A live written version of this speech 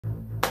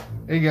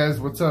Hey guys,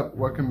 what's up?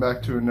 Welcome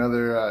back to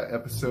another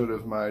episode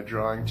of my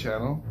drawing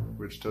channel,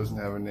 which doesn't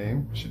have a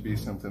name. It should be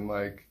something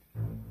like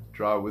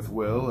Draw with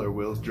Will or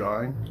Will's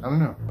Drawing. I don't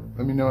know.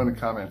 Let me know in the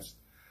comments.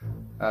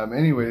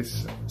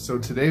 Anyways, so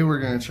today we're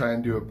going to try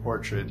and do a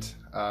portrait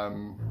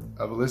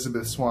of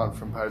Elizabeth Swann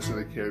from Pirates of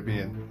the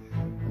Caribbean.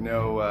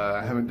 No,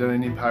 I haven't done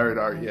any pirate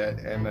art yet,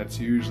 and that's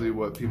usually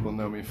what people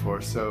know me for.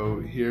 So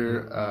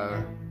here,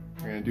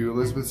 we're going to do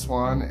Elizabeth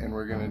Swann, and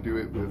we're going to do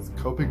it with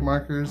Copic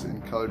markers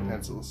and colored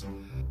pencils.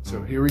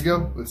 So here we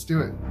go, let's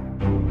do it.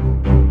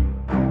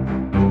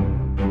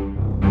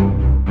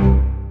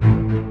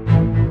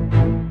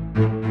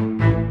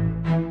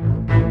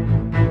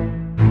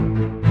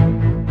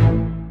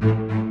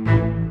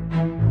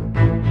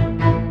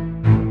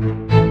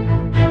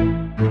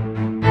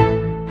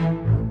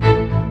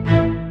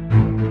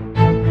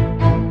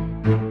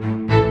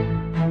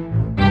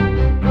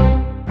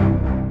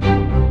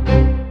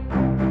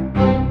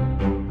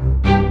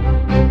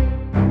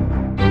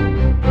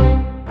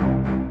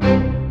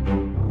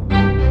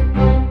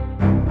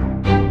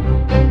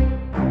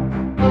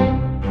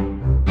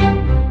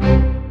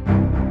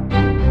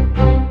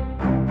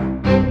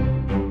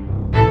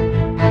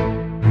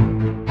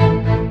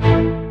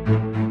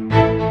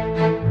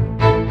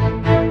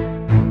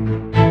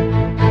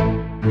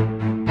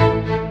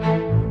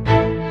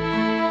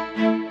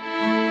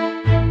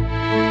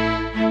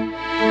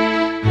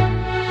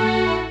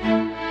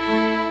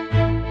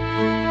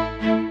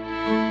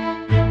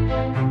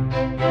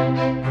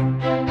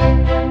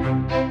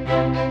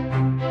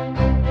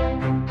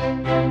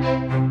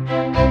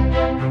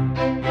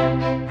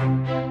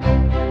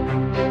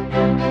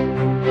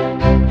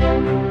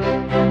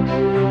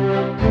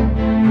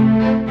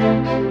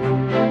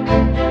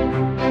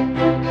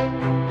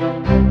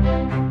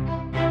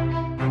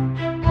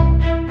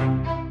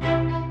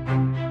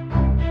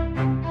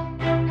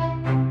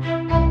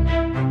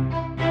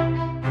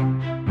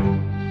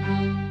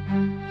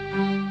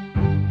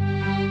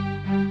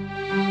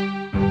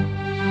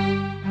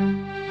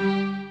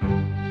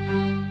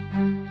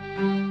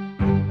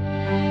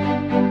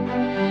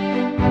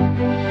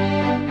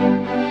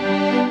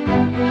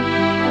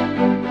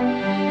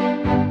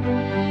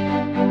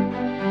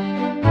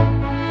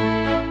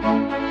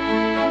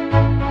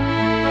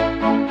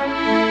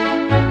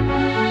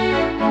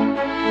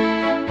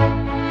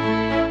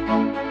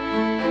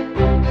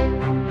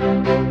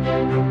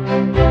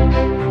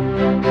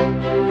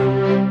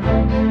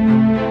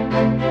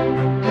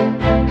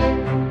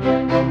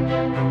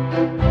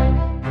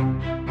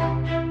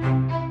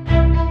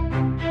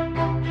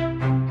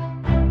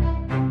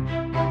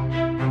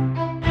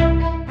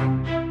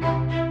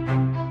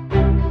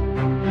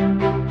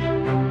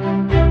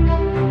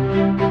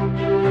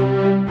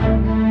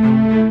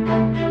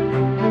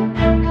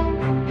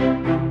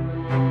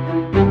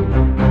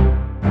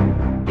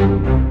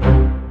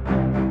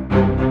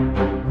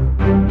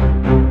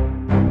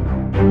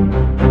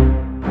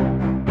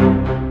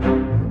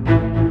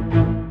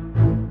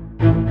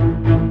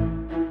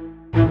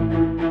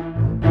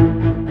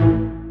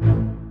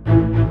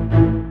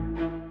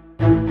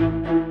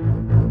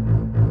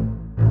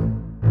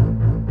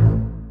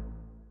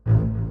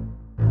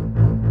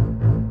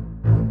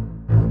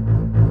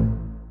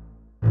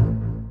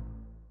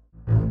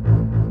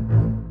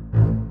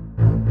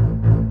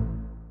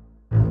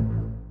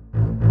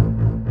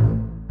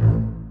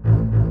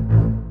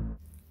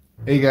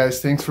 Hey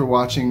guys, thanks for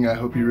watching. I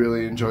hope you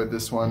really enjoyed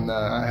this one.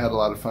 I had a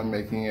lot of fun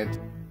making it.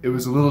 It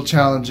was a little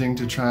challenging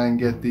to try and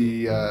get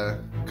the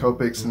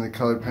Copics and the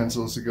colored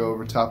pencils to go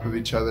over top of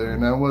each other,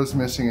 and I was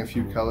missing a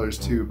few colors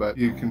too, but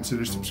you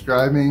consider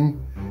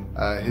subscribing,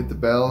 hit the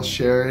bell,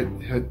 share it,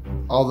 hit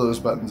all those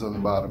buttons on the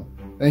bottom.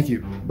 Thank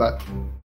you. Bye.